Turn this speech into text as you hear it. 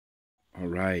All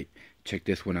right, check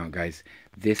this one out, guys.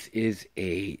 This is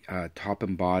a top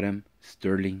and bottom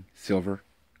sterling silver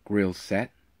grill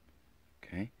set.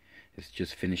 Okay, it's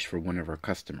just finished for one of our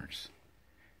customers.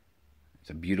 It's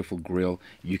a beautiful grill.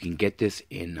 You can get this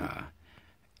in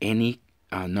any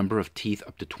number of teeth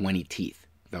up to 20 teeth.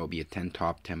 That will be a 10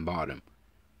 top, 10 bottom.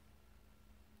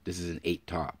 This is an 8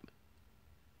 top,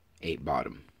 8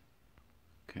 bottom.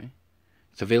 Okay,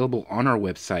 it's available on our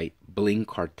website,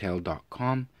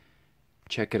 blingcartel.com.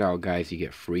 Check it out, guys. You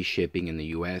get free shipping in the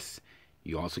US.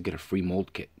 You also get a free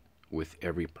mold kit with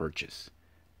every purchase.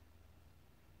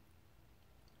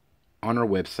 On our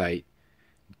website,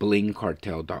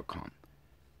 blingcartel.com.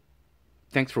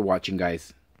 Thanks for watching,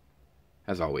 guys.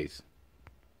 As always,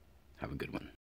 have a good one.